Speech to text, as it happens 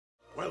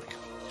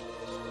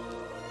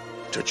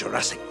to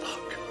Jurassic Park.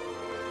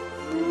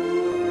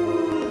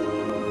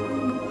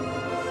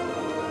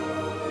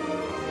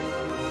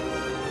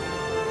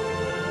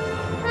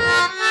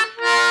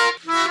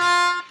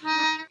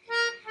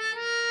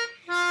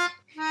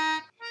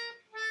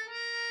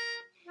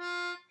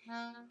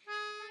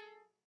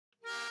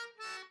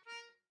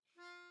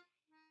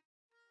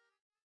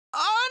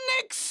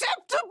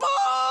 Unacceptable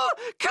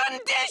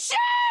condition!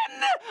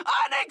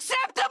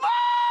 Unacceptable!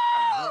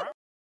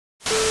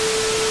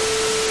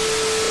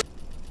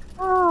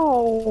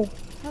 Oh.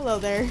 Hello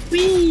there.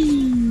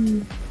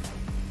 Whee!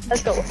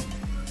 Let's go.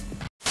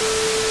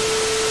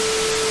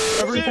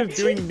 Whatever he's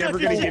doing, never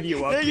gonna give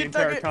you up the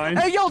entire time.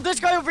 Hey, yo, this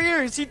guy over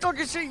here, is he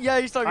talking shit?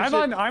 Yeah, he's talking shit.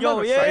 I'm on the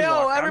yo,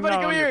 sidewalk. everybody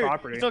I'm not come on your here.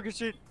 property. He's talking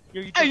shit.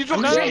 Yo, Hey, you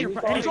talking shit? Get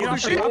off my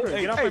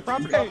property. Get off my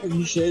property.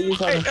 You shit, you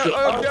talking shit. I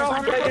on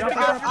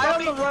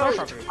the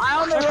road. I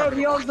on the road,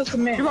 he owns the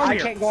cement. I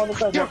can't go on the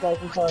sidewalk, guys,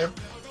 I'm sorry.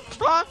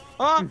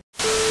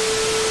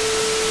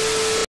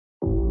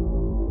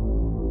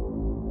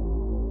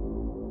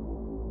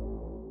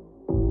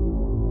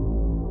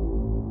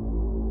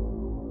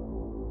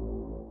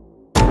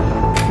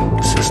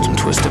 System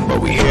twisted, but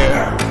we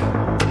here.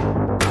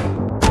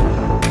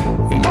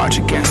 We march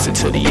against it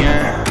to the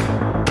end.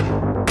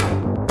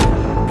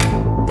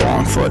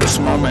 Born for this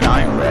moment,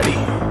 I ain't ready.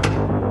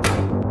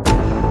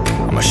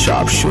 I'm a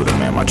sharpshooter,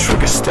 man, my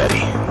trigger's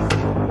steady.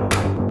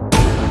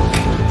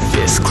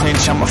 Fist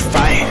clench, I'ma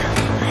fight.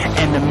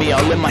 Enemy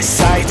all in my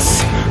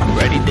sights. I'm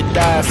ready to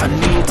die if I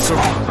need to.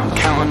 I'm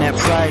counting that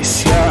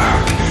price,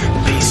 yeah.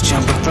 Beast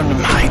jumping from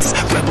them heights.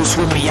 Rebels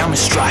with me, I'm in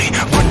stride.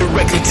 Run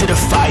directly to the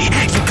fight.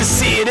 You can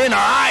see it in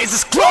our eyes.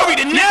 It's glory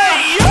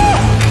tonight, yeah.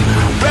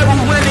 Rebel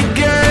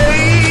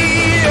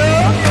renegade,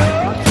 yeah.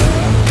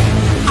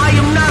 I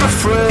am not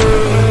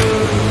afraid.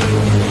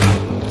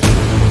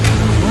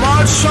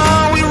 March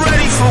on, we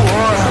ready for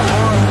war,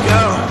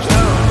 yeah.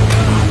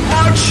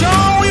 March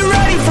on, we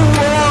ready for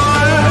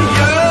war,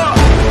 yeah.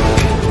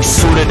 We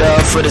suited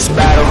up for this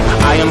battle.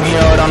 I am here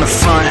out on the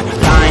front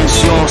lines.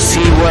 You don't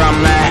see where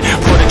I'm at.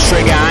 Pull the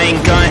trigger, I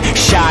ain't gun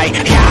shy,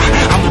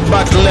 yeah. I'm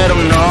about to let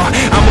them know.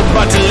 I'm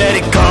about to let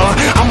it go.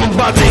 I'm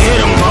about to hit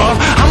them up.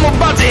 I'm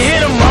about to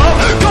hit them up.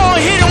 Go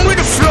and hit them with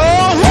the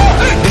floor.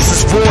 This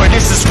is war,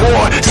 this is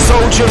war.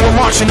 Soldier, we're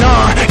marching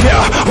on,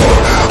 yeah.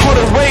 All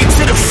the way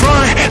to the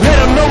front. Let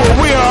them know what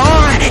we are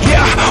on,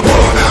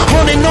 yeah.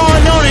 On and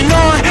on, on and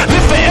on.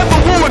 Live forever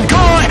when we're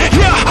gone,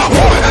 yeah.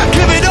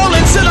 Give it all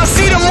until I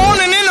see the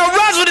morning and I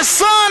rise with the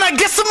sun. I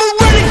guess I'm a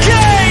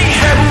renegade.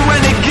 Rebel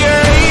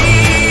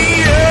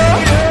renegade,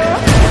 yeah.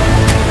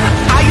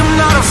 I am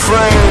not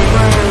afraid.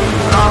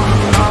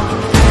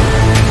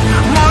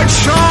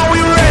 March on, we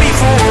ready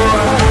for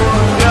war,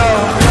 yeah.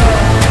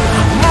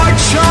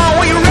 March on,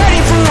 we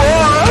ready for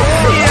war,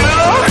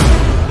 yeah.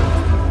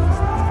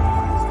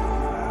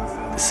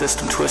 The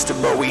system twisted,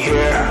 but we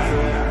here.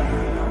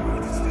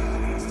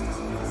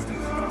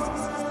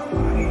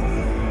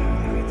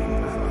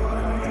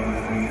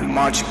 We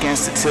march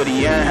against it till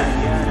the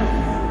end.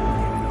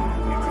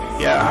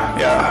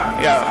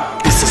 Yeah.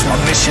 This is my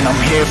mission,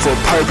 I'm here for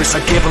a purpose. I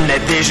give them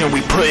that vision,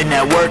 we put in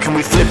that work and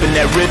we flipping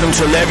that rhythm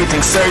till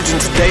everything's surging.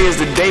 Today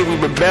is the day we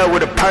rebel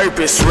with a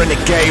purpose.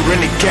 Renegade,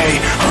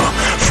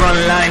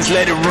 front lines,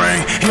 let it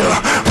ring, yeah.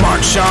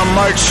 March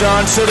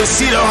on till they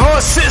see the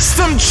whole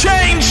system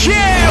change,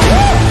 yeah.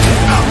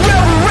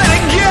 Rebel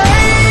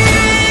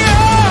renegade,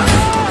 yeah.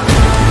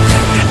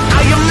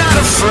 I am not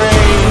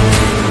afraid.